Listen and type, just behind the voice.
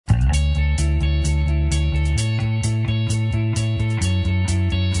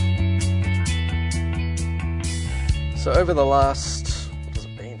So over the last, what has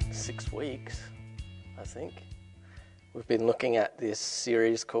it been, 6 weeks, I think, we've been looking at this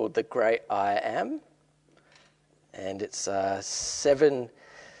series called The Great I Am, and it's 7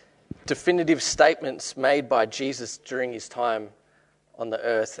 definitive statements made by Jesus during his time on the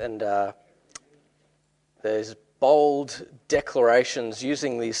earth, and there's bold declarations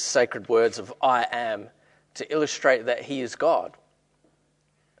using these sacred words of I am to illustrate that he is God,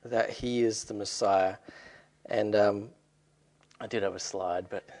 that he is the Messiah. And I did have a slide,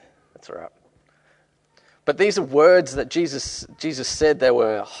 but that's all right. But these are words that Jesus said they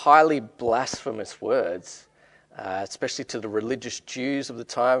were highly blasphemous words, especially to the religious Jews of the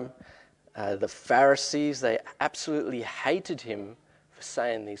time. The Pharisees, they absolutely hated him for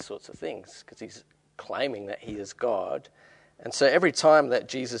saying these sorts of things because he's claiming that he is God. And so every time that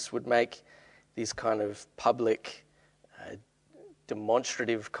Jesus would make these kind of public,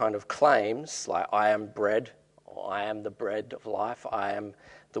 demonstrative kind of claims, like I am bread, or I am the bread of life, I am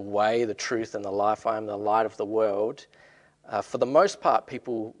the way, the truth, and the life, I am the light of the world, for the most part,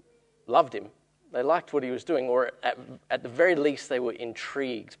 people loved him. They liked what he was doing, or at the very least, they were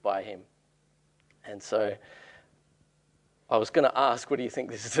intrigued by him. And so I was going to ask, what do you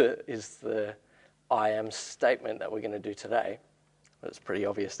think is the I am statement that we're going to do today? That's pretty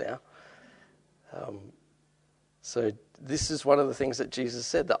obvious now. So this is one of the things that Jesus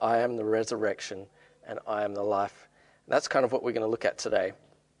said, that I am the resurrection and I am the life. And that's kind of what we're going to look at today.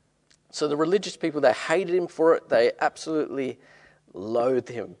 So the religious people, they hated him for it. They absolutely loathed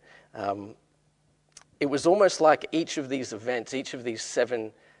him. It was almost like each of these events, each of these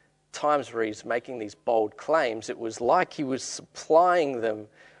 7 times where he's making these bold claims, it was like he was supplying them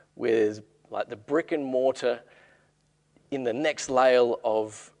with like the brick and mortar in the next layer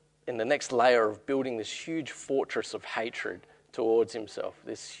of building this huge fortress of hatred towards himself,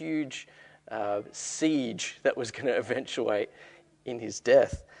 this huge siege that was going to eventuate in his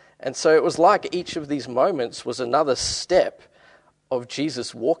death. And so it was like each of these moments was another step of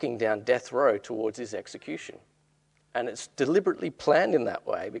Jesus walking down death row towards his execution. And it's deliberately planned in that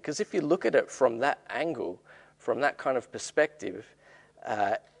way, because if you look at it from that angle, from that kind of perspective,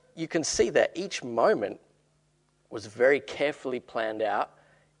 you can see that each moment was very carefully planned out.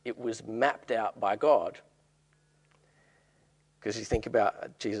 It was mapped out by God. Because you think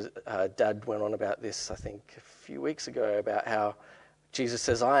about Jesus, Dad went on about this, I think, a few weeks ago, about how Jesus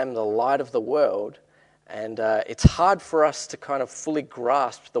says, I am the light of the world, and it's hard for us to kind of fully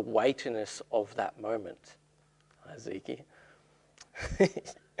grasp the weightiness of that moment. Ezekiel.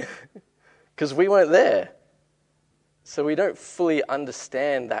 Because we weren't there. So we don't fully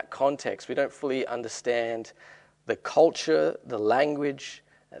understand that context. We don't fully understand the culture, the language.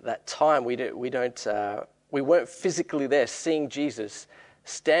 At that time, we weren't physically there seeing Jesus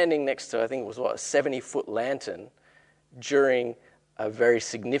standing next to, I think it was a 70-foot lantern during a very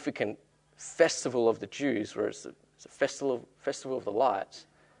significant festival of the Jews, where it's a festival of the lights.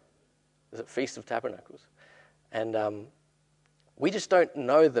 It's a Feast of Tabernacles. And we just don't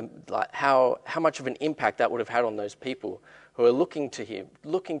know how much of an impact that would have had on those people who are looking to him,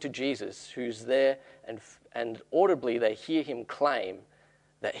 looking to Jesus, who's there, and audibly they hear him claim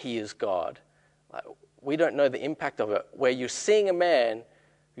that he is God. We don't know the impact of it, where you're seeing a man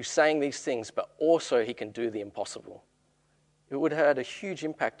who's saying these things, but also he can do the impossible. It would have had a huge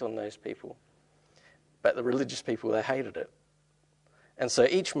impact on those people. But the religious people, they hated it. And so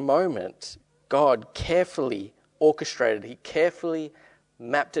each moment, God carefully orchestrated, he carefully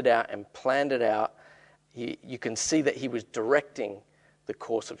mapped it out and planned it out. You can see that he was directing the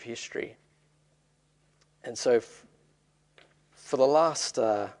course of history. And so for the last,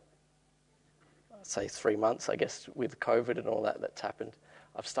 I'd say 3 months, I guess, with COVID and all that's happened,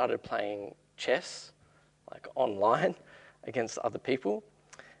 I've started playing chess, like online, against other people,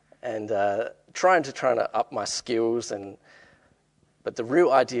 and trying to up my skills. But the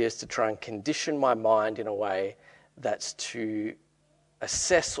real idea is to try and condition my mind in a way that's to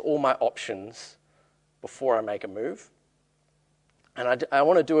assess all my options before I make a move. And I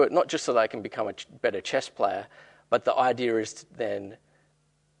want to do it not just so that I can become a better chess player, but the idea is to then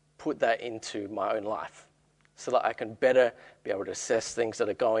put that into my own life so that I can better be able to assess things that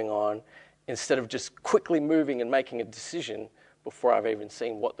are going on instead of just quickly moving and making a decision before I've even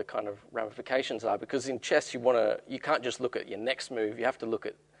seen what the kind of ramifications are. Because in chess, you can't just look at your next move. You have to look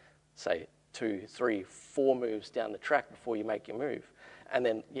at, say, 2, 3, 4 moves down the track before you make your move. And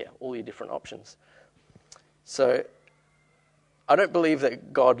then, all your different options. So I don't believe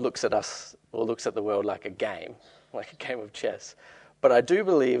that God looks at us or looks at the world like a game of chess. But I do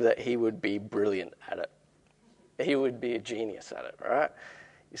believe that he would be brilliant at it. He would be a genius at it, right?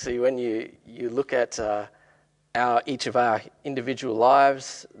 You see, when you look at each of our individual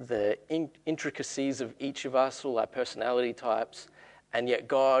lives, the intricacies of each of us, all our personality types, and yet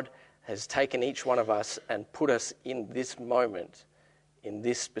God has taken each one of us and put us in this moment, in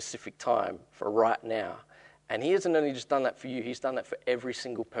this specific time, for right now. And he hasn't only just done that for you, he's done that for every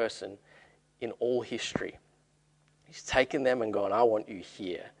single person in all history. He's taken them and gone, I want you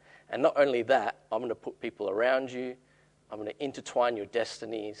here. And not only that, I'm going to put people around you, I'm going to intertwine your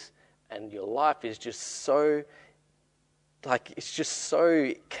destinies, and your life is just so, it's just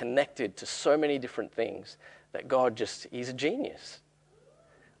so connected to so many different things that God he's a genius.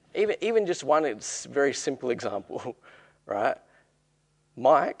 Even just one very simple example, right?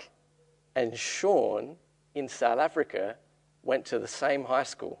 Mike and Sean in South Africa went to the same high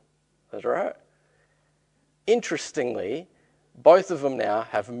school. That's right. Interestingly, both of them now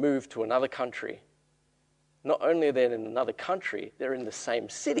have moved to another country. Not only are they in another country, they're in the same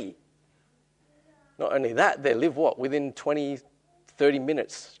city. Not only that, they live within 20, 30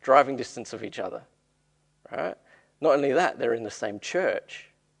 minutes driving distance of each other, right? Not only that, they're in the same church.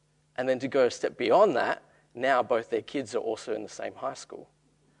 And then to go a step beyond that, now both their kids are also in the same high school.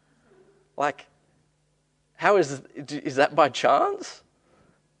 How is that by chance?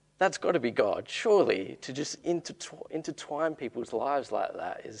 That's got to be God, surely. To just intertwine people's lives like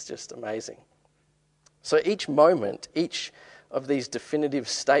that is just amazing. So each moment, each of these definitive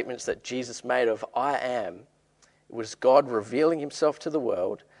statements that Jesus made of I am, it was God revealing himself to the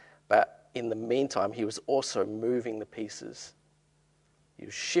world, but in the meantime, he was also moving the pieces. He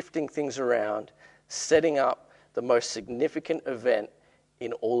was shifting things around, setting up the most significant event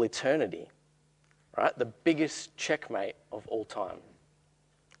in all eternity, right? The biggest checkmate of all time,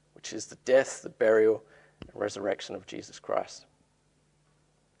 which is the death, the burial, and resurrection of Jesus Christ.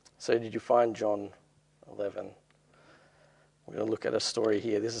 So did you find John 11? We're going to look at a story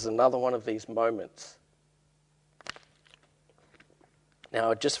here. This is another one of these moments.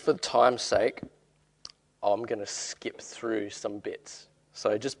 Now, just for time's sake, I'm going to skip through some bits.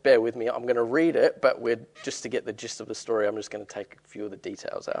 So just bear with me. I'm going to read it, but just to get the gist of the story, I'm just going to take a few of the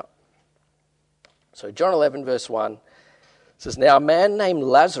details out. So John 11, verse 1 says, Now a man named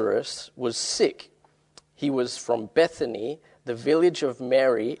Lazarus was sick. He was from Bethany, the village of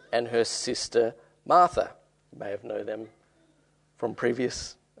Mary and her sister Martha. You may have known them from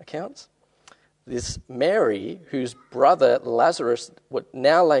previous accounts. This Mary, whose brother Lazarus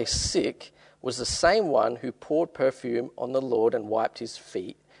now lay sick, was the same one who poured perfume on the Lord and wiped his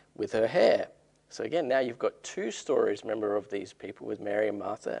feet with her hair. So again, now you've got two stories, remember, of these people with Mary and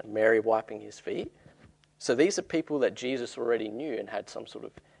Martha, and Mary wiping his feet. So these are people that Jesus already knew and had some sort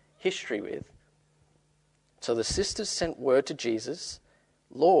of history with. So the sisters sent word to Jesus,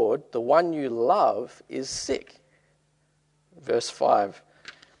 Lord, the one you love is sick. Verse 5.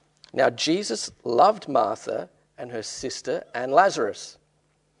 Now Jesus loved Martha and her sister and Lazarus.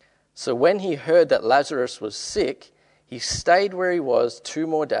 So when he heard that Lazarus was sick, he stayed where he was 2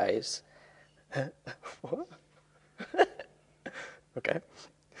 more days. What? Okay.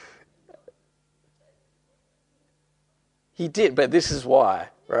 He did, but this is why,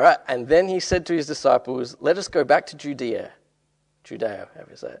 right? And then he said to his disciples, let us go back to Judea, however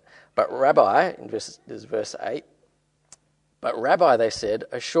you say it. But Rabbi, this is verse 8, but Rabbi, they said,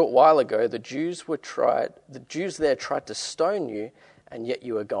 a short while ago the Jews there tried to stone you, and yet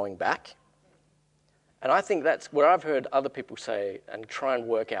you are going back. And I think that's where I've heard other people say and try and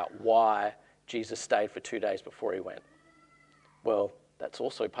work out why Jesus stayed for 2 days before he went. Well, that's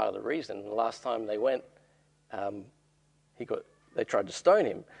also part of the reason. The last time they went, they tried to stone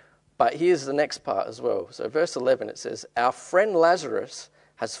him. But here's the next part as well. So verse 11, it says, Our friend Lazarus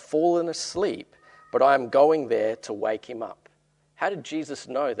has fallen asleep, but I am going there to wake him up. How did Jesus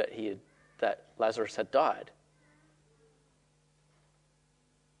know that Lazarus had died?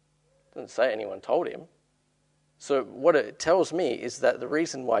 Doesn't say anyone told him. So what it tells me is that the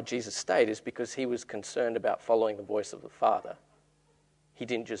reason why Jesus stayed is because he was concerned about following the voice of the Father. He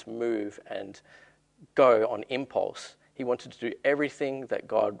didn't just move and go on impulse. He wanted to do everything that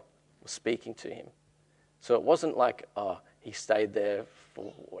God was speaking to him. So it wasn't like, he stayed there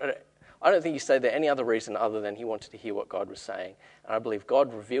I don't think he stayed there any other reason other than he wanted to hear what God was saying. And I believe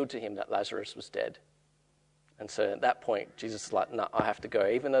God revealed to him that Lazarus was dead. And so at that point, Jesus is like, no, I have to go.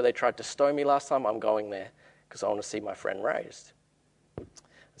 Even though they tried to stone me last time, I'm going there because I want to see my friend raised.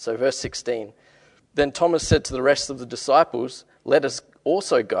 So verse 16, then Thomas said to the rest of the disciples, let us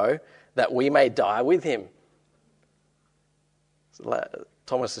also go that we may die with him. So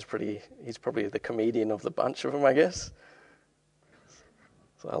Thomas he's probably the comedian of the bunch of them, I guess.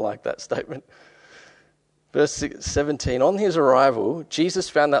 So I like that statement. Verse 17, on his arrival, Jesus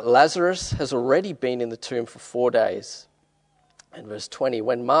found that Lazarus has already been in the tomb for 4 days. And verse 20,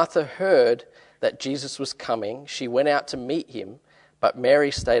 when Martha heard that Jesus was coming, she went out to meet him, but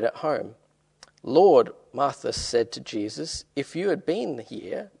Mary stayed at home. Lord, Martha said to Jesus, if you had been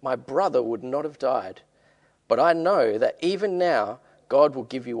here, my brother would not have died. But I know that even now God will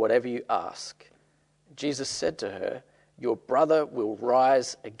give you whatever you ask. Jesus said to her, your brother will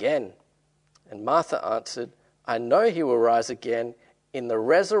rise again. And Martha answered, I know he will rise again in the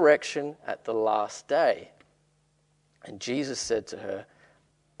resurrection at the last day. And Jesus said to her,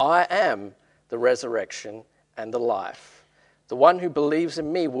 I am the resurrection and the life. The one who believes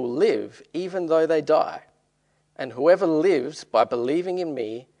in me will live even though they die. And whoever lives by believing in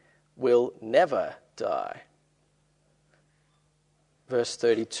me will never die. Verse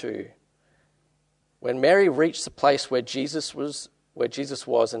 32. When Mary reached the place where Jesus was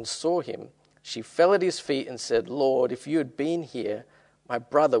and saw him, she fell at his feet and said, Lord, if you had been here, my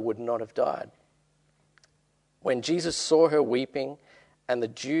brother would not have died. When Jesus saw her weeping, and the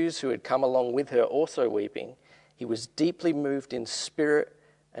Jews who had come along with her also weeping, he was deeply moved in spirit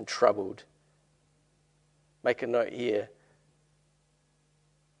and troubled. Make a note here.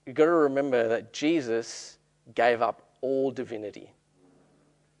 You've got to remember that Jesus gave up all divinity.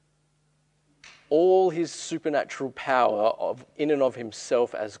 All his supernatural power in and of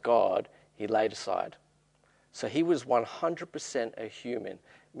himself as God, he laid aside. So he was 100% a human,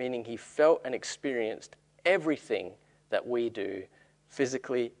 meaning he felt and experienced everything that we do,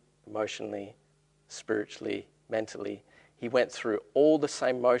 physically, emotionally, spiritually, mentally. He went through all the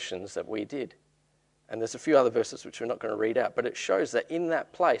same motions that we did. And there's a few other verses which we're not going to read out, but it shows that in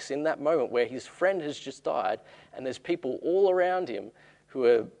that place, in that moment where his friend has just died, and there's people all around him who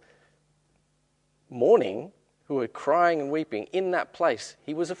are mourning, who are crying and weeping, in that place,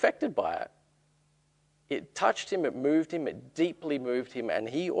 he was affected by it. It touched him, it moved him, it deeply moved him, and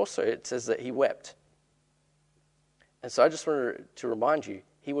he also, it says that he wept. And so I just wanted to remind you,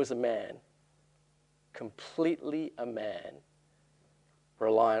 he was a man, completely a man,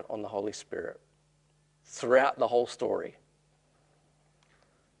 reliant on the Holy Spirit throughout the whole story.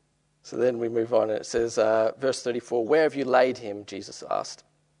 So then we move on, and it says, verse 34, where have you laid him, Jesus asked.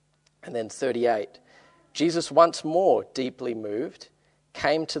 And then 38, Jesus once more, deeply moved,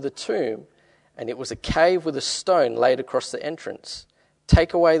 came to the tomb, and it was a cave with a stone laid across the entrance.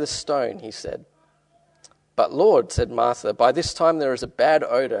 Take away the stone, he said. But Lord, said Martha, by this time there is a bad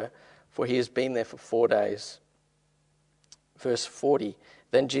odor, for he has been there for 4 days. Verse 40,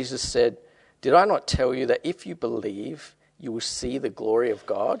 then Jesus said, did I not tell you that if you believe, you will see the glory of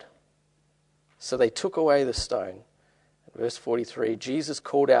God? So they took away the stone. Verse 43, Jesus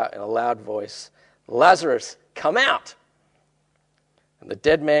called out in a loud voice, Lazarus, come out! And the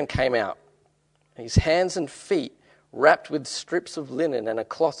dead man came out, his hands and feet wrapped with strips of linen and a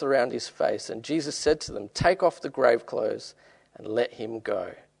cloth around his face. And Jesus said to them, take off the grave clothes and let him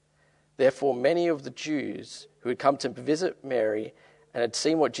go. Therefore many of the Jews who had come to visit Mary and had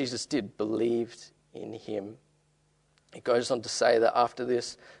seen what Jesus did believed in him. It goes on to say that after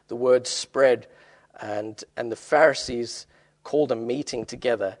this, the word spread and the Pharisees called a meeting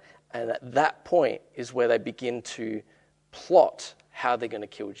together. And at that point is where they begin to plot how they're going to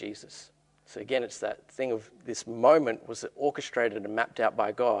kill Jesus. So again, it's that thing of this moment was orchestrated and mapped out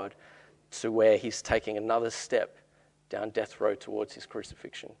by God to where he's taking another step down death row towards his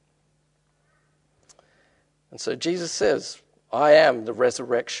crucifixion. And so Jesus says, I am the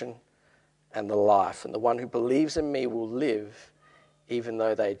resurrection and the life, and the one who believes in me will live even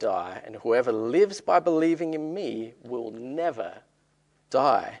though they die. And whoever lives by believing in me will never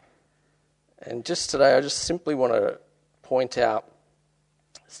die. And just today, I just simply want to point out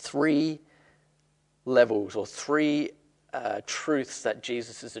 3 levels or 3 truths that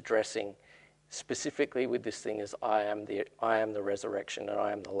Jesus is addressing specifically with this thing as I am the resurrection and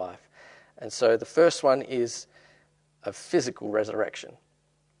I am the life. And so the first one is a physical resurrection.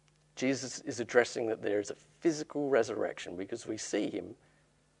 Jesus is addressing that there is a physical resurrection because we see him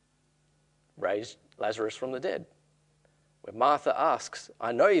raise Lazarus from the dead. Where Martha asks,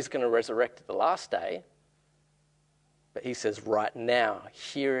 I know he's going to resurrect at the last day, but he says, right now,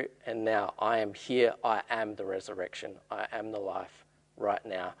 here and now, I am here, I am the resurrection, I am the life right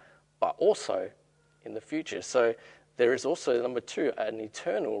now, but also in the future. So there is also, number 2, an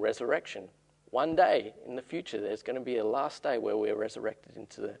eternal resurrection. One day in the future, there's going to be a last day where we're resurrected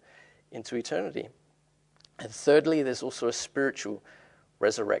into eternity. And thirdly, there's also a spiritual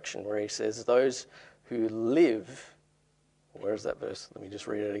resurrection where he says, those who live, where is that verse? Let me just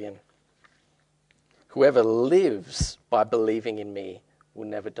read it again. Whoever lives by believing in me will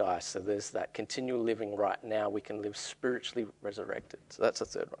never die. So there's that continual living right now. We can live spiritually resurrected. So that's the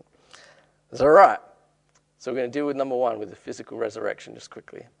third one. That's all right. So we're going to deal with number one, with the physical resurrection, just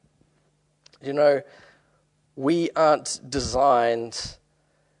quickly. You know, we aren't designed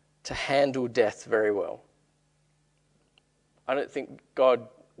to handle death very well. I don't think God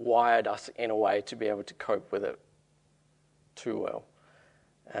wired us in a way to be able to cope with it too well.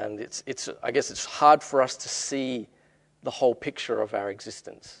 And I guess it's hard for us to see the whole picture of our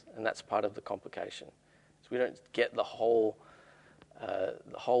existence, and that's part of the complication. So we don't get the whole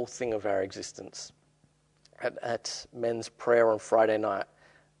thing of our existence. At men's prayer on Friday night,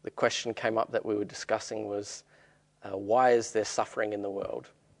 the question came up that we were discussing was, why is there suffering in the world?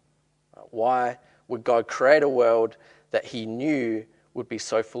 Why would God create a world that he knew would be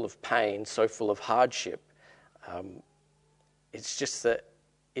so full of pain, so full of hardship? It's just that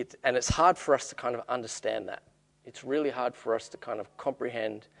and it's hard for us to kind of understand that. It's really hard for us to kind of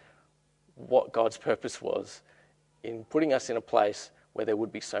comprehend what God's purpose was in putting us in a place where there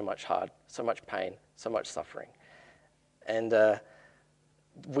would be so much pain, so much suffering. And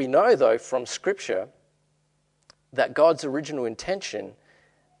we know, though, from Scripture that God's original intention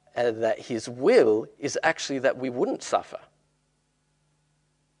and that his will is actually that we wouldn't suffer.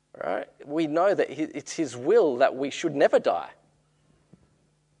 Right? We know that it's his will that we should never die.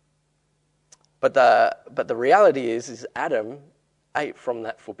 But the reality is Adam ate from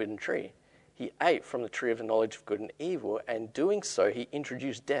that forbidden tree. He ate from the tree of the knowledge of good and evil, and doing so, he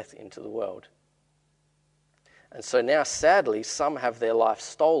introduced death into the world. And so now, sadly, some have their life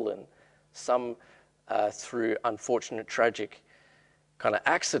stolen, some through unfortunate, tragic kind of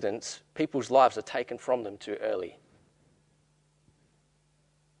accidents, people's lives are taken from them too early.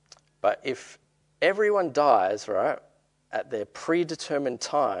 But if everyone dies, right, at their predetermined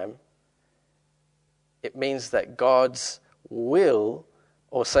time, it means that God's will,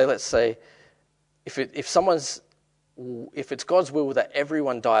 or let's say, if it's God's will that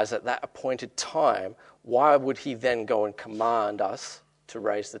everyone dies at that appointed time, why would he then go and command us to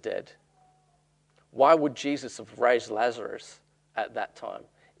raise the dead? Why would Jesus have raised Lazarus at that time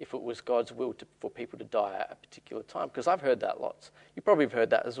if it was God's will for people to die at a particular time? Because I've heard that lots. You probably have heard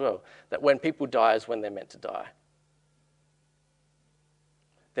that as well, that when people die is when they're meant to die.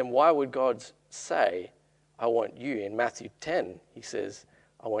 Then why would God say, I want you, in Matthew 10, he says,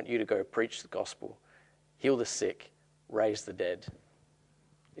 I want you to go preach the gospel, heal the sick, raise the dead?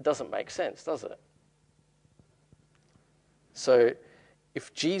 It doesn't make sense, does it? So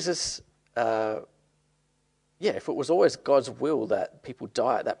if Jesus, if it was always God's will that people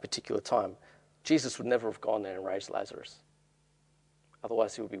die at that particular time, Jesus would never have gone there and raised Lazarus.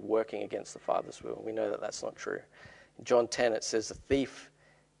 Otherwise, he would be working against the Father's will. We know that that's not true. In John 10, it says, the thief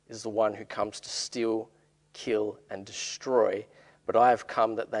is the one who comes to steal, kill, and destroy, but I have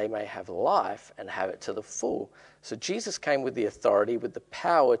come that they may have life and have it to the full. So Jesus came with the authority, with the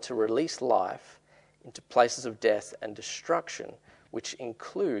power to release life into places of death and destruction, which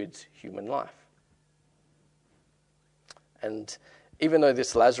includes human life. And even though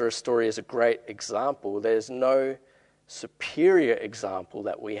this Lazarus story is a great example, there's no superior example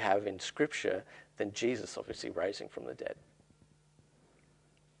that we have in Scripture than Jesus obviously raising from the dead.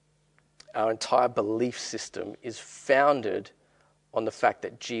 Our entire belief system is founded on the fact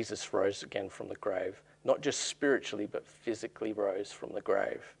that Jesus rose again from the grave, not just spiritually, but physically rose from the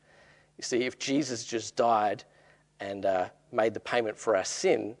grave. You see, if Jesus just died and made the payment for our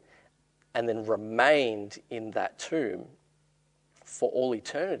sin and then remained in that tomb for all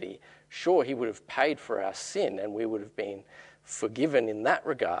eternity, sure, he would have paid for our sin and we would have been forgiven in that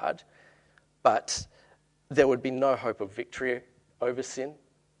regard, but there would be no hope of victory over sin.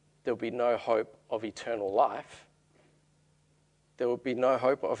 There would be no hope of eternal life. There would be no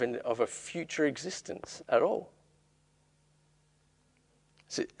hope of a future existence at all.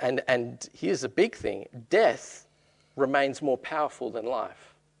 So, and here's the big thing. Death remains more powerful than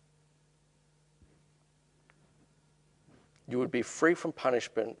life. You would be free from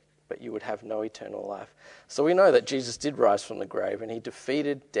punishment, but you would have no eternal life. So we know that Jesus did rise from the grave and he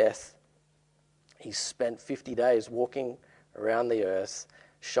defeated death. He spent 50 days walking around the earth,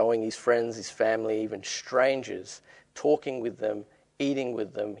 showing his friends, his family, even strangers, talking with them, eating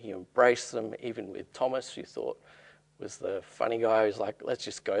with them. He embraced them, even with Thomas, who thought was the funny guy who's like, let's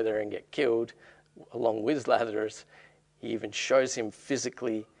just go there and get killed, along with Lazarus. He even shows him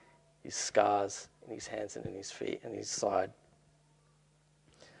physically his scars in his hands and in his feet and his side.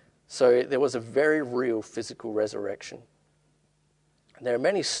 So there was a very real physical resurrection. And there are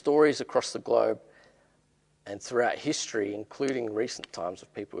many stories across the globe and throughout history, including recent times,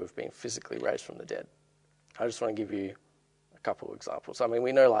 of people who have been physically raised from the dead. I just want to give you a couple of examples. I mean,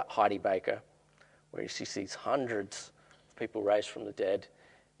 we know like Heidi Baker, where she sees hundreds of people raised from the dead,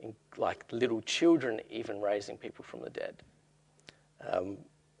 like little children even raising people from the dead.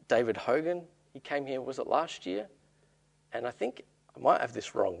 David Hogan, he came here, was it last year? And I think, I might have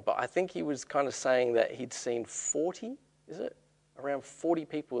this wrong, but I think he was kind of saying that he'd seen 40, is it? Around 40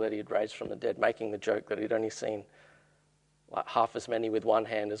 people that he'd raised from the dead, making the joke that he'd only seen like half as many with one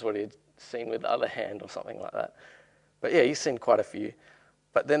hand as what he'd seen with the other hand or something like that. But yeah, he's seen quite a few.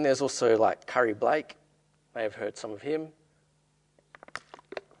 But then there's also like Curry Blake. May have heard some of him.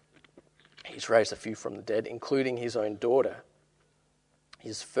 He's raised a few from the dead, including his own daughter.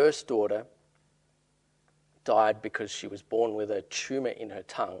 His first daughter died because she was born with a tumour in her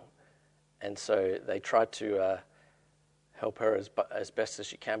tongue. And so they tried to help her as best as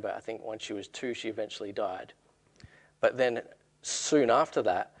she can. But I think once she was 2, she eventually died. But then soon after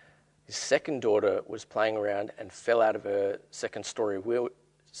that, his second daughter was playing around and fell out of her second-story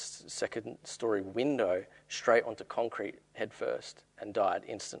window straight onto concrete head first and died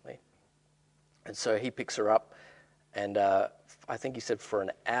instantly. And so he picks her up, and I think he said for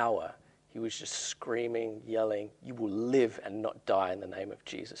an hour he was just screaming, yelling, "You will live and not die in the name of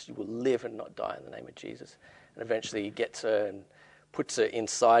Jesus. You will live and not die in the name of Jesus." And eventually he gets her and puts her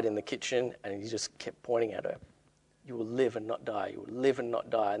inside in the kitchen, and he just kept pointing at her. "You will live and not die. You will live and not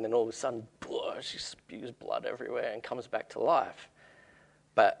die." And then all of a sudden, she spews blood everywhere and comes back to life.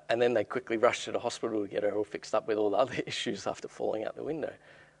 And then they quickly rushed to the hospital to get her all fixed up with all the other issues after falling out the window.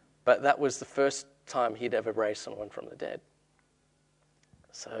 But that was the first time he'd ever raised someone from the dead.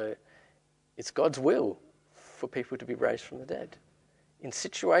 So it's God's will for people to be raised from the dead. In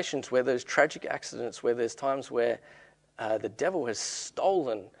situations where there's tragic accidents, where there's times where the devil has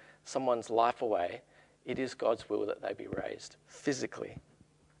stolen someone's life away, it is God's will that they be raised physically.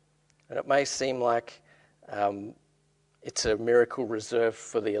 And it may seem like it's a miracle reserved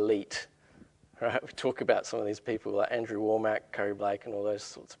for the elite. Right? We talk about some of these people like Andrew Womack, Curry Blake, and all those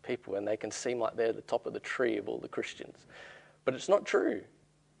sorts of people, and they can seem like they're the top of the tree of all the Christians. But it's not true.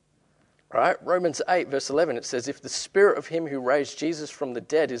 Right? Romans 8, verse 11, it says, "If the spirit of him who raised Jesus from the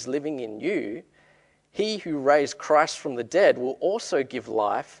dead is living in you, he who raised Christ from the dead will also give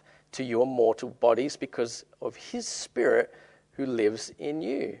life to your mortal bodies because of his spirit who lives in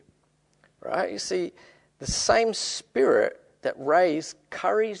you." Right? You see, the same spirit that raised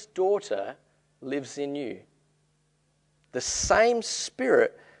Curry's daughter lives in you. The same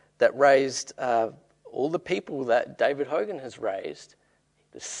spirit that raised all the people that David Hogan has raised,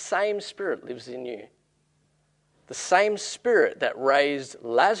 the same spirit lives in you. The same spirit that raised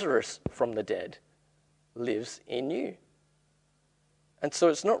Lazarus from the dead lives in you. And so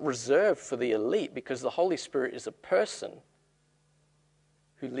it's not reserved for the elite, because the Holy Spirit is a person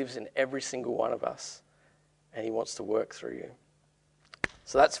who lives in every single one of us, and he wants to work through you.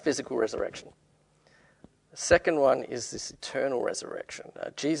 So that's physical resurrection. The second one is this eternal resurrection.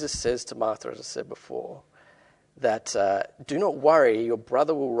 Jesus says to Martha, as I said before, that do not worry, your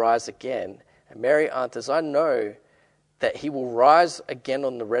brother will rise again. And Mary answers, I know that he will rise again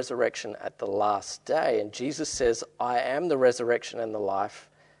on the resurrection at the last day. And Jesus says, I am the resurrection and the life,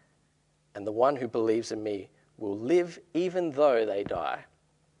 and the one who believes in me will live even though they die.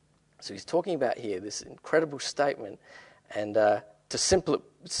 So he's talking about here this incredible statement. And to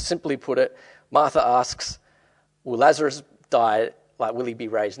simply put it, Martha asks, will Lazarus die? Like, will he be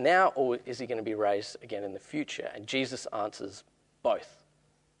raised now, or is he going to be raised again in the future? And Jesus answers, both.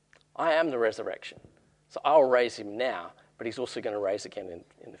 I am the resurrection. So I'll raise him now, but he's also going to raise again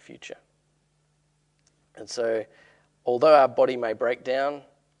in the future. And so, although our body may break down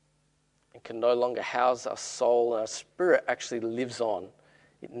and can no longer house our soul, and our spirit actually lives on,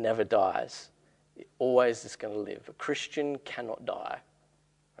 it never dies. It always is going to live. A Christian cannot die.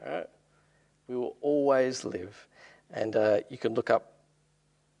 All right? We will always live. And you can look up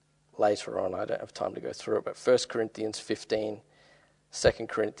later on, I don't have time to go through it, but 1 Corinthians 15, 2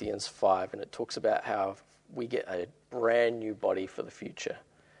 Corinthians 5, and it talks about how we get a brand new body for the future,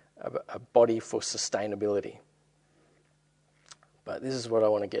 a body for sustainability. But this is what I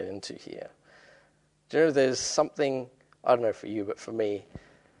want to get into here. Do you know, there's something, I don't know for you, but for me,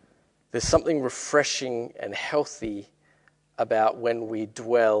 there's something refreshing and healthy about when we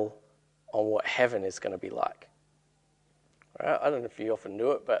dwell on what heaven is going to be like. Right? I don't know if you often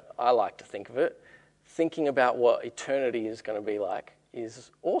do it, but I like to think of it. Thinking about what eternity is going to be like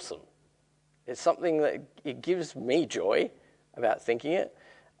is awesome. It's something that it gives me joy about thinking it,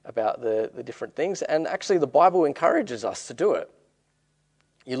 about the different things. And actually the Bible encourages us to do it.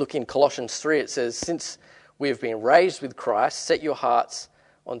 You look in Colossians 3, it says, since we have been raised with Christ, set your hearts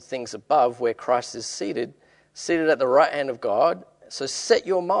on things above where Christ is seated seated at the right hand of God. So set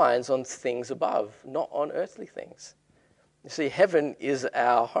your minds on things above, not on earthly things. You see, heaven is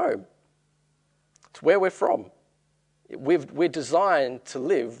our home. It's where we're from. We're designed to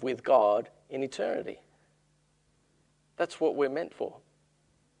live with God in eternity. That's what we're meant for.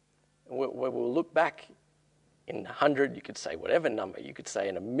 We'll look back in 100, you could say whatever number, you could say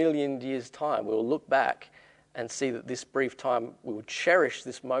in 1,000,000 years' time, we'll look back and see that this brief time, we will cherish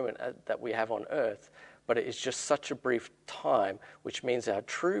this moment that we have on earth, but it is just such a brief time, which means our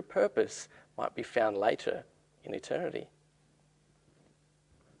true purpose might be found later in eternity.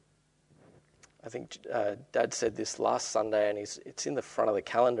 I think Dad said this last Sunday, and it's in the front of the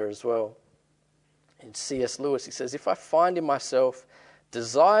calendar as well. In C.S. Lewis, he says, if I find in myself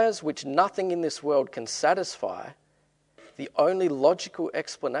desires which nothing in this world can satisfy, the only logical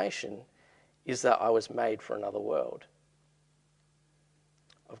explanation is that I was made for another world.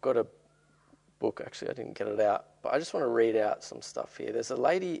 I've got a book, actually I didn't get it out, but I just want to read out some stuff here. There's a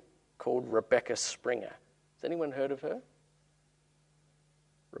lady called Rebecca Springer. Has anyone heard of her?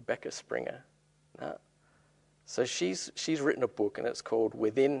 Rebecca Springer. No. So she's written a book, and it's called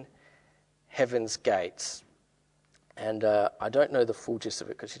Within Heaven's Gates. And I don't know the full gist of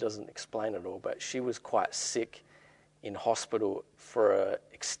it because she doesn't explain it all, but she was quite sick in hospital for an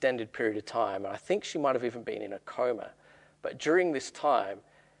extended period of time. And I think she might have even been in a coma. But during this time,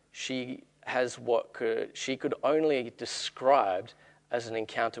 she has what she could only described as an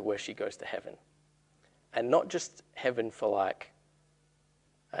encounter where she goes to heaven. And not just heaven for like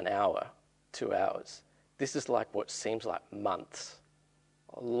an hour, 2 hours. This is like what seems like months.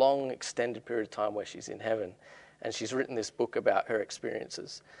 A long extended period of time where she's in heaven. And she's written this book about her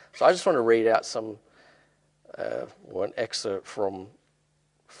experiences. So I just want to read out an excerpt from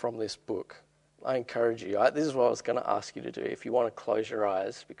this book. I encourage you. This is what I was going to ask you to do. If you want to close your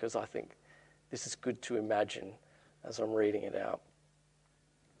eyes, because I think this is good to imagine as I'm reading it out.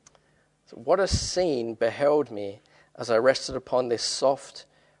 So what a scene beheld me as I rested upon this soft,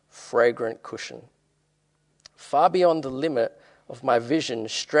 fragrant cushion. Far beyond the limit of my vision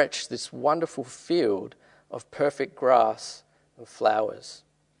stretched this wonderful field of perfect grass and flowers.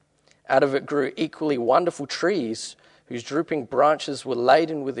 Out of it grew equally wonderful trees whose drooping branches were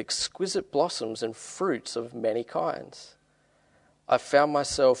laden with exquisite blossoms and fruits of many kinds. I found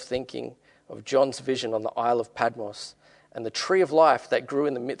myself thinking of John's vision on the Isle of Patmos and the tree of life that grew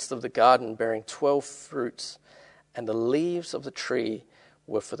in the midst of the garden bearing 12 fruits, and the leaves of the tree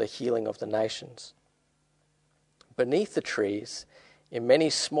were for the healing of the nations. Beneath the trees, in many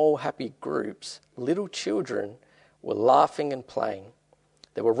small happy groups, little children were laughing and playing.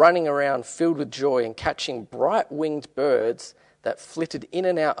 They were running around filled with joy and catching bright-winged birds that flitted in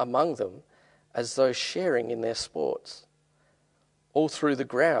and out among them as though sharing in their sports. All through the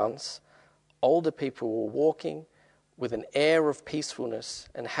grounds, older people were walking with an air of peacefulness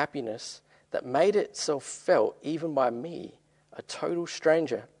and happiness that made itself felt even by me, a total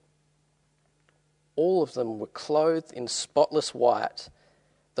stranger. All of them were clothed in spotless white,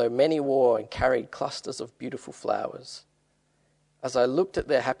 though many wore and carried clusters of beautiful flowers. As I looked at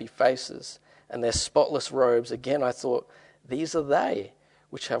their happy faces and their spotless robes, again I thought, these are they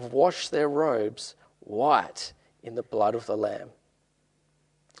which have washed their robes white in the blood of the Lamb.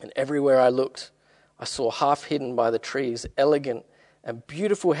 And everywhere I looked, I saw half hidden by the trees elegant and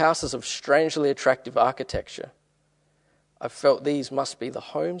beautiful houses of strangely attractive architecture. I felt these must be the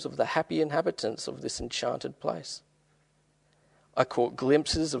homes of the happy inhabitants of this enchanted place. I caught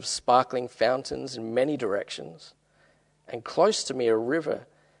glimpses of sparkling fountains in many directions, and close to me a river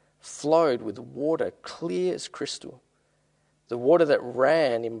flowed with water clear as crystal. The water that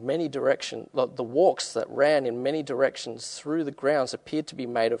ran in many directions, the walks that ran in many directions through the grounds appeared to be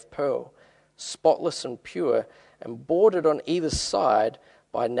made of pearl, spotless and pure, and bordered on either side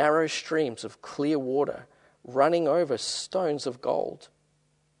by narrow streams of clear water, running over stones of gold.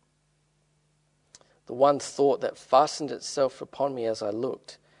 The one thought that fastened itself upon me as I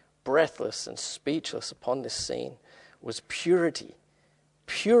looked, breathless and speechless upon this scene, was purity.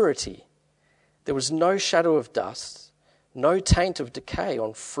 Purity. There was no shadow of dust, no taint of decay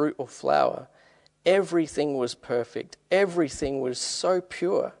on fruit or flower. Everything was perfect. Everything was so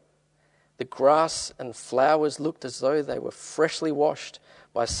pure. The grass and flowers looked as though they were freshly washed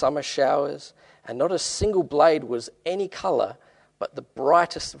by summer showers, and not a single blade was any colour but the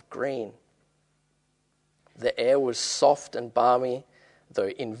brightest of green. The air was soft and balmy,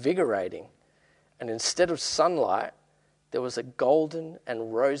 though invigorating, and instead of sunlight, there was a golden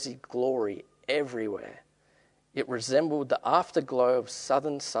and rosy glory everywhere. It resembled the afterglow of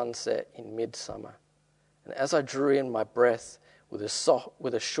southern sunset in midsummer. And as I drew in my breath with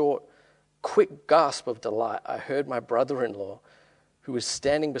a short quick gasp of delight, I heard my brother-in-law, who was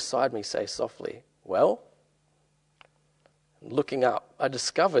standing beside me, say softly, "Well?" Looking up, I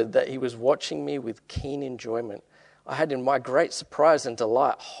discovered that he was watching me with keen enjoyment. I had, in my great surprise and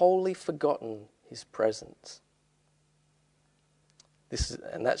delight, wholly forgotten his presence.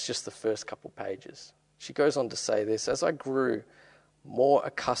 And that's just the first couple pages. She goes on to say this: as I grew more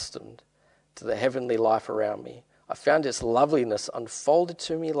accustomed to the heavenly life around me, I found its loveliness unfolded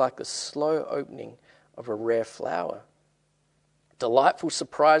to me like the slow opening of a rare flower. Delightful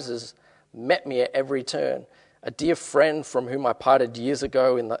surprises met me at every turn. A dear friend from whom I parted years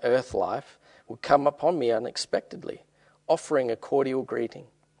ago in the earth life would come upon me unexpectedly, offering a cordial greeting.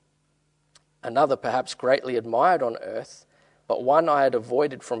 Another, perhaps greatly admired on earth, but one I had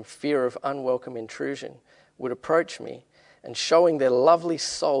avoided from fear of unwelcome intrusion, would approach me, and showing their lovely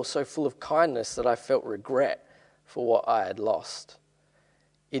soul so full of kindness that I felt regret for what I had lost.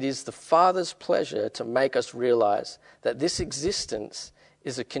 It is the Father's pleasure to make us realize that this existence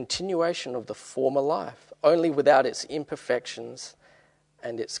is a continuation of the former life, only without its imperfections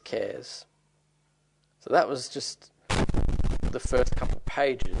and its cares. So that was just the first couple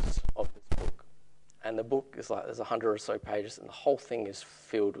pages of this book. And the book is like, there's 100 or so pages, and the whole thing is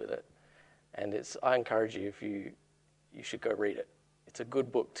filled with it. And I encourage you, if you should go read it. It's a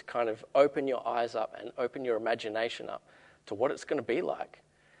good book to kind of open your eyes up and open your imagination up to what it's going to be like.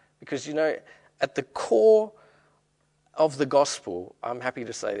 Because, at the core of the gospel, I'm happy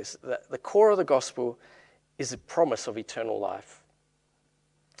to say this, that the core of the gospel is a promise of eternal life.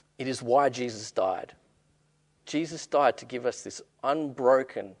 It is why Jesus died. Jesus died to give us this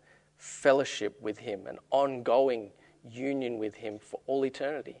unbroken fellowship with him, an ongoing union with him for all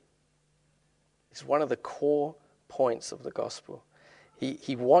eternity. It's one of the core points of the gospel.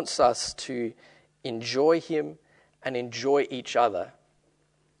 He wants us to enjoy him and enjoy each other.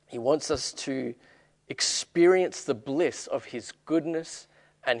 He wants us to experience the bliss of his goodness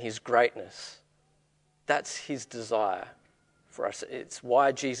and his greatness. That's his desire for us. It's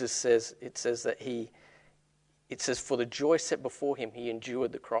why Jesus says, it says for the joy set before him, he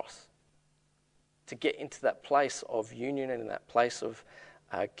endured the cross. To get into that place of union and in that place of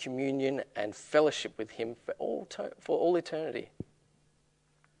communion and fellowship with him for all eternity.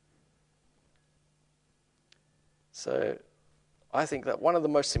 So I think that one of the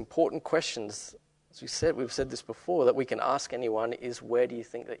most important questions, as we've said this before, that we can ask anyone is, where do you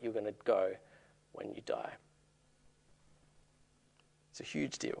think that you're going to go when you die? It's a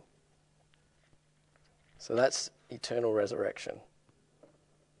huge deal. So that's eternal resurrection.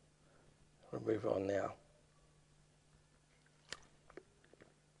 We'll move on now.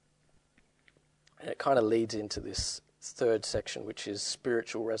 And it kind of leads into this third section, which is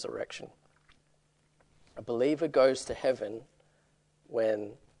spiritual resurrection. A believer goes to heaven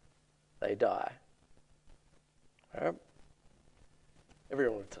when they die. All right?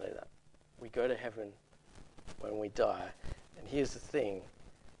 Everyone would tell you that. We go to heaven when we die. And here's the thing.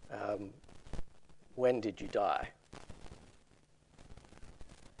 When did you die?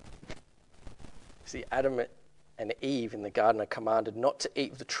 See, Adam and Eve in the garden are commanded not to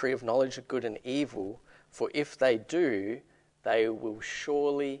eat of the tree of knowledge of good and evil, for if they do, they will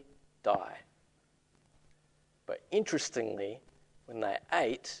surely die. But interestingly, when they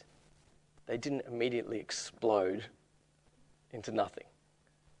ate, they didn't immediately explode into nothing.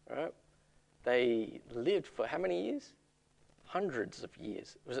 Right? They lived for how many years? Hundreds of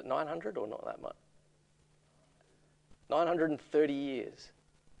years. Was it 900 or not that much? 930 years.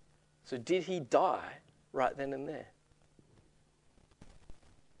 So did he die right then and there?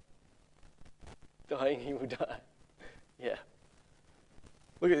 Dying, he will die. Yeah.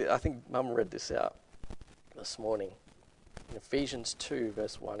 Look at it. I think Mum read this out this morning. In Ephesians 2,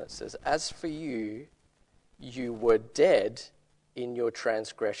 verse 1, it says, "As for you, you were dead in your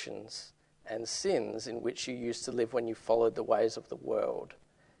transgressions and sins in which you used to live when you followed the ways of the world.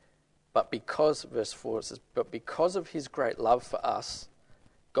 But because," verse 4, it says, "but because of his great love for us,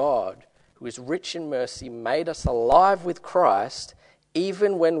 God, who is rich in mercy, made us alive with Christ,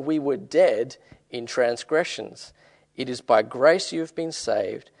 even when we were dead in transgressions. It is by grace you have been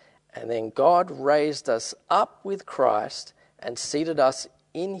saved, and then God raised us up with Christ and seated us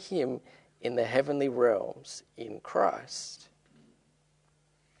in him in the heavenly realms in Christ."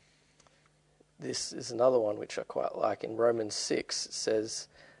 This is another one which I quite like. In Romans 6, it says,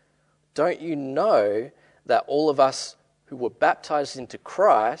 "Don't you know that all of us who were baptized into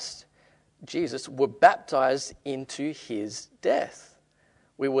Christ, Jesus, were baptized into his death?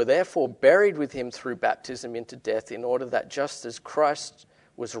 We were therefore buried with him through baptism into death, in order that just as Christ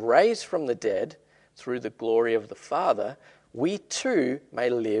was raised from the dead through the glory of the Father, we too may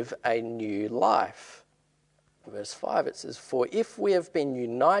live a new life. Verse 5, it says, "For if we have been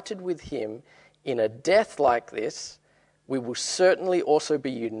united with him in a death like this, we will certainly also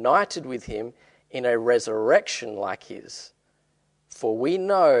be united with him in a resurrection like his. For we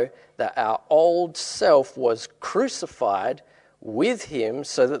know that our old self was crucified with him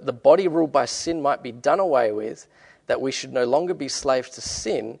so that the body ruled by sin might be done away with, that we should no longer be slaves to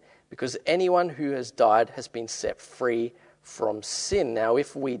sin, because anyone who has died has been set free from sin. Now,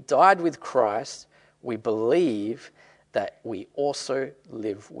 if we died with Christ, we believe that we also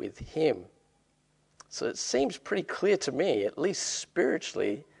live with him." So it seems pretty clear to me, at least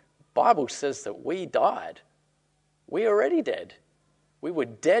spiritually, the Bible says that we died. We're already dead. We were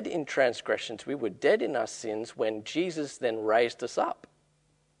dead in transgressions. We were dead in our sins when Jesus then raised us up.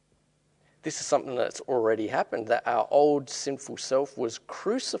 This is something that's already happened, that our old sinful self was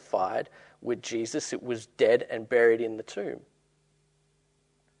crucified with Jesus. It was dead and buried in the tomb.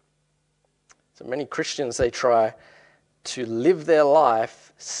 So many Christians, they try to live their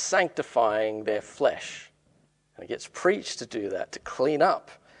life sanctifying their flesh. And it gets preached to do that, to clean up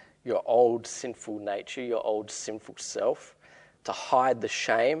your old sinful nature, your old sinful self, to hide the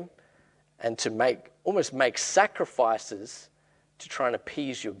shame, and to almost make sacrifices to try and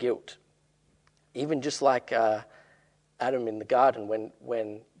appease your guilt. Even just like Adam in the garden,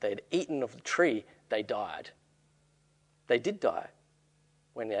 when they'd eaten of the tree, they died. They did die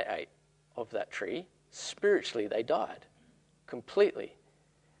when they ate of that tree. Spiritually, they died completely.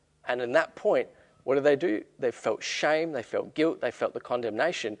 And in that point, what did they do? They felt shame, they felt guilt, they felt the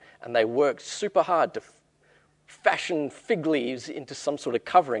condemnation, and they worked super hard to fashion fig leaves into some sort of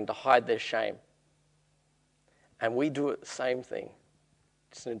covering to hide their shame. And we do it the same thing,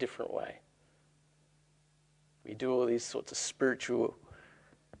 just in a different way. We do all these sorts of spiritual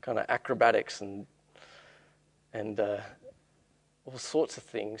kind of acrobatics and all sorts of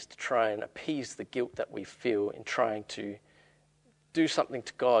things to try and appease the guilt that we feel in trying to do something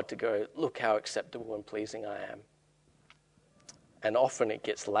to God to go, look how acceptable and pleasing I am. And often it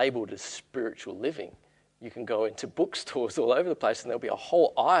gets labelled as spiritual living. You can go into bookstores all over the place and there'll be a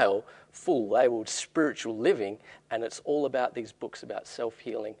whole aisle full labelled spiritual living, and it's all about these books about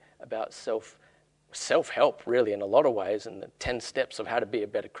self-healing, about self-help really in a lot of ways, and the 10 steps of how to be a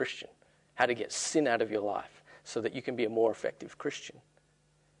better Christian, how to get sin out of your life so that you can be a more effective Christian.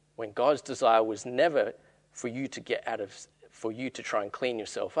 When God's desire was never for you to try and clean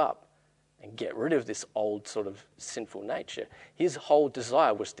yourself up and get rid of this old sort of sinful nature. His whole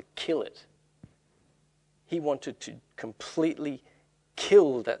desire was to kill it. He wanted to completely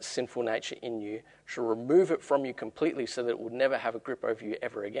kill that sinful nature in you, to remove it from you completely so that it would never have a grip over you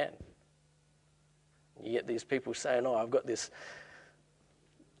ever again. You get these people saying, "Oh, I've got this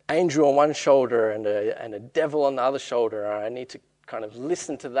angel on one shoulder and a devil on the other shoulder. I need to kind of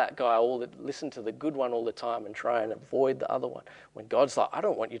listen to that guy, listen to the good one all the time and try and avoid the other one." When God's like, "I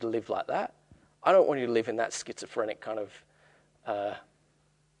don't want you to live like that. I don't want you to live in that schizophrenic kind of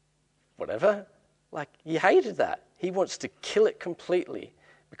whatever." Like, he hated that. He wants to kill it completely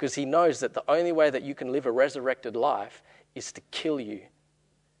because he knows that the only way that you can live a resurrected life is to kill you,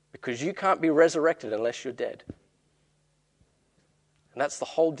 because you can't be resurrected unless you're dead. And that's the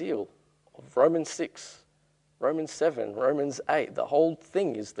whole deal of Romans 6, Romans 7, Romans 8. The whole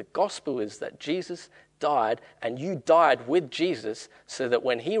thing is, the gospel is that Jesus died and you died with Jesus so that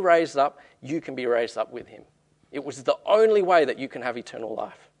when he raised up, you can be raised up with him. It was the only way that you can have eternal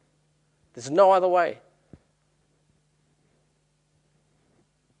life. There's no other way.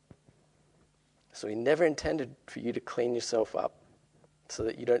 So he never intended for you to clean yourself up so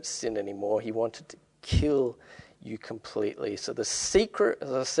that you don't sin anymore. He wanted to kill you completely. So the secret,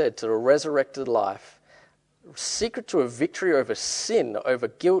 as I said, to a resurrected life, secret to a victory over sin, over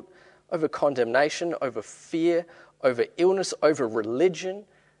guilt, over condemnation, over fear, over illness, over religion,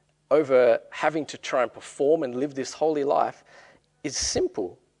 over having to try and perform and live this holy life, is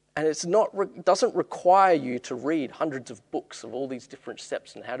simple. And it doesn't require you to read hundreds of books of all these different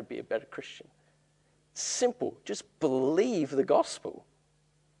steps on how to be a better Christian. It's simple. Just believe the gospel.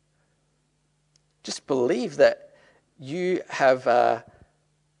 Just believe that you have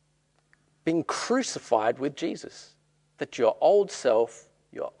been crucified with Jesus. That your old self,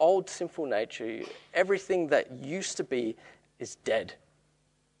 your old sinful nature, everything that used to be is dead.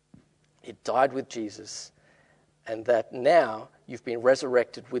 It died with Jesus. And that now you've been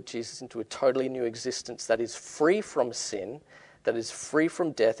resurrected with Jesus into a totally new existence that is free from sin, that is free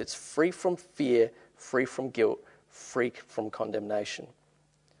from death, it's free from fear, free from guilt, free from condemnation.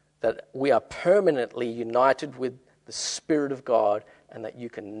 That we are permanently united with the Spirit of God, and that you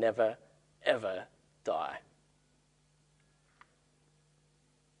can never, ever die.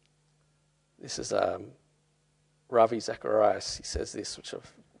 This is Ravi Zacharias. He says this, which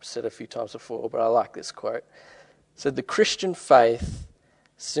I've said a few times before, but I like this quote. He said, "The Christian faith,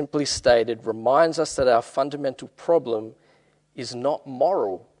 simply stated, reminds us that our fundamental problem is not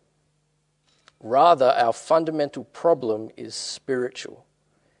moral. Rather, our fundamental problem is spiritual.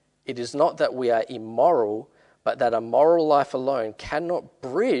 It is not that we are immoral, but that a moral life alone cannot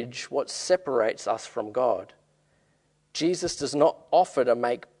bridge what separates us from God. Jesus does not offer to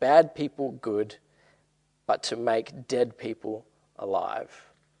make bad people good, but to make dead people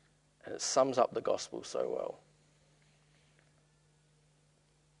alive." And it sums up the gospel so well.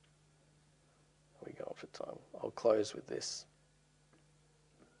 We go on for time. I'll close with this.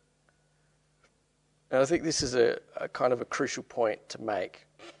 And I think this is a kind of a crucial point to make.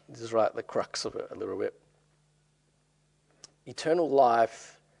 This is right at the crux of it a little bit. Eternal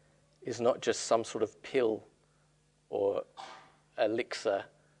life is not just some sort of pill or elixir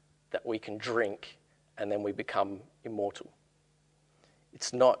that we can drink and then we become immortal.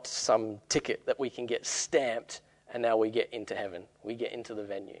 It's not some ticket that we can get stamped and now we get into heaven. We get into the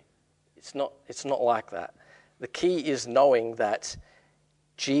venue. It's not like that. The key is knowing that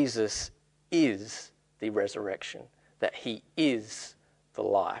Jesus is the resurrection, that he is the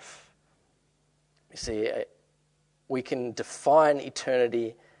life. You see, we can define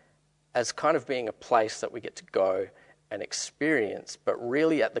eternity as kind of being a place that we get to go and experience, but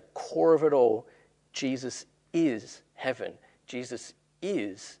really at the core of it all, Jesus is heaven. Jesus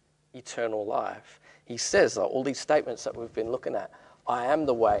is eternal life. He says all these statements that we've been looking at. I am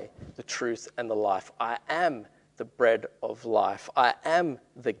the way, the truth, and the life. I am the bread of life. I am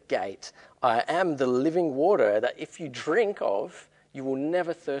the gate. I am the living water that if you drink of, you will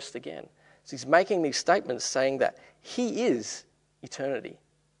never thirst again. So he's making these statements saying that he is eternity.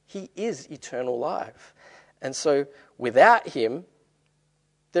 He is eternal life. And so without him,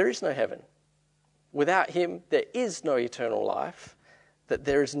 there is no heaven. Without him, there is no eternal life, that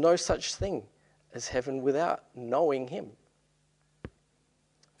there is no such thing as heaven without knowing him.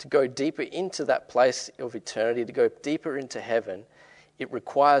 To go deeper into that place of eternity, to go deeper into heaven, it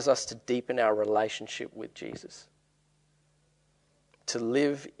requires us to deepen our relationship with Jesus. To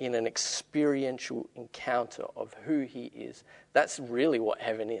live in an experiential encounter of who he is. That's really what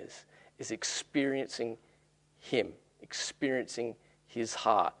heaven is experiencing him, experiencing his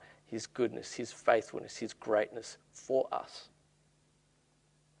heart, his goodness, his faithfulness, his greatness for us.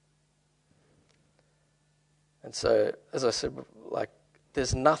 And so, as I said,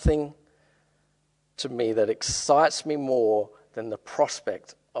 there's nothing to me that excites me more than the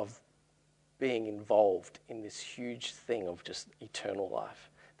prospect of being involved in this huge thing of just eternal life.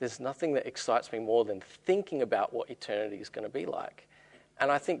 There's nothing that excites me more than thinking about what eternity is going to be like.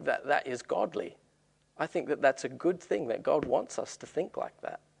 And I think that that is godly. I think that that's a good thing, that God wants us to think like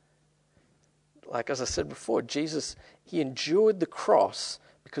that. Like, as I said before, Jesus, he endured the cross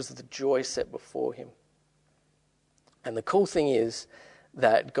because of the joy set before him. And the cool thing is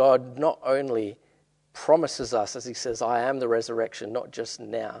that God not only promises us, as he says, I am the resurrection, not just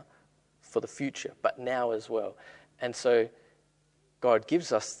now for the future, but now as well. And so God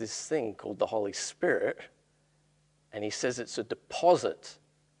gives us this thing called the Holy Spirit, and he says it's a deposit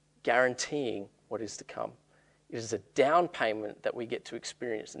guaranteeing what is to come. It is a down payment that we get to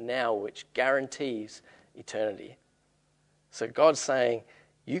experience now, which guarantees eternity. So God's saying,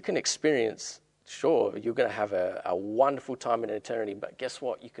 you can experience, sure, you're going to have a wonderful time in eternity, but guess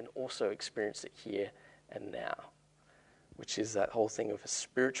what? You can also experience it here and now, which is that whole thing of a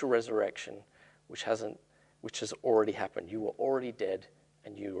spiritual resurrection, which has already happened. You were already dead,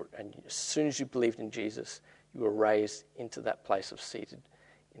 and as soon as you believed in Jesus, you were raised into that place of seated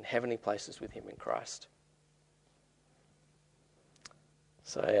in heavenly places with him in Christ.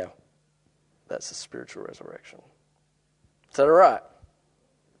 So yeah, that's the spiritual resurrection. Is that all right?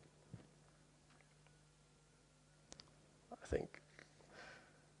 I think.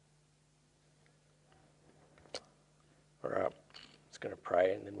 All right, I'm just going to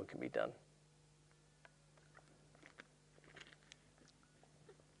pray and then we can be done.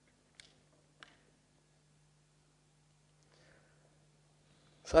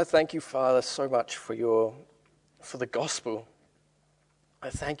 So I thank you, Father, so much for the gospel. I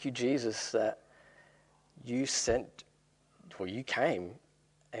thank you, Jesus, that you came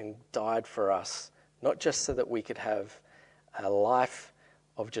and died for us, not just so that we could have a life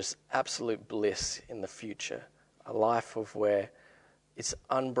of just absolute bliss in the future, a life of where it's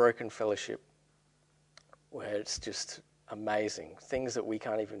unbroken fellowship, where it's just amazing, things that we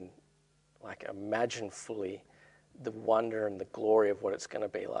can't even imagine fully, the wonder and the glory of what it's going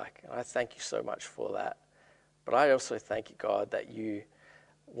to be like. And I thank you so much for that. But I also thank you, God, that you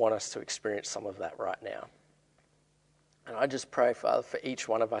want us to experience some of that right now. And I just pray, Father, for each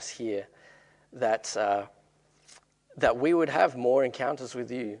one of us here that we would have more encounters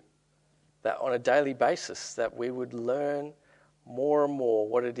with you, that on a daily basis, that we would learn more and more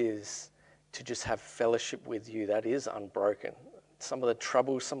what it is to just have fellowship with you that is unbroken. Some of the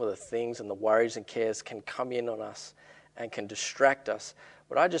troubles, some of the things and the worries and cares can come in on us and can distract us.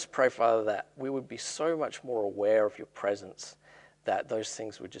 But I just pray, Father, that we would be so much more aware of your presence, that those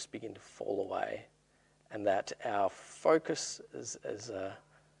things would just begin to fall away, and that our focus, as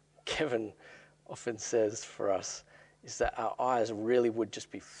Kevin often says for us, is that our eyes really would just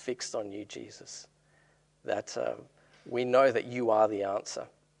be fixed on you, Jesus. That we know that you are the answer,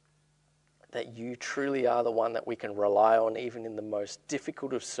 that you truly are the one that we can rely on even in the most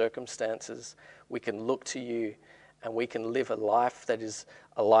difficult of circumstances. We can look to you and we can live a life that is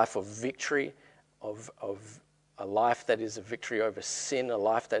a life of victory, of a life that is a victory over sin, a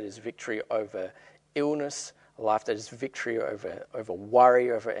life that is victory over illness, a life that is victory over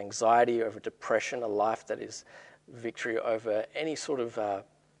worry, over anxiety, over depression, a life that is victory over any sort of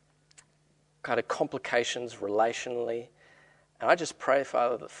kind of complications relationally. And I just pray,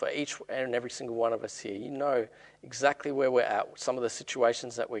 Father, that for each and every single one of us here, you know exactly where we're at, some of the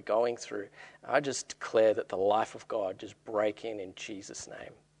situations that we're going through. I just declare that the life of God just break in Jesus'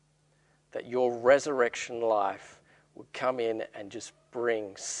 name. That your resurrection life would come in and just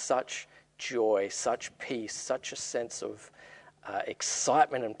bring such joy, such peace, such a sense of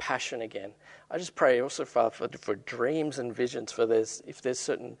excitement and passion again. I just pray also, Father, for dreams and visions, if there's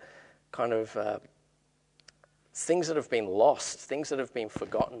certain kind of things that have been lost, things that have been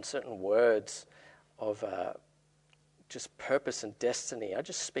forgotten, certain words of just purpose and destiny. I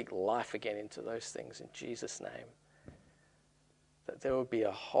just speak life again into those things in Jesus' name. That there would be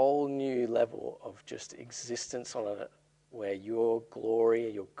a whole new level of just existence on it, where your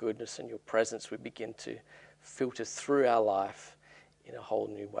glory, your goodness, and your presence would begin to filter through our life in a whole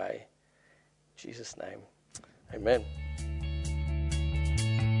new way. In Jesus' name, amen.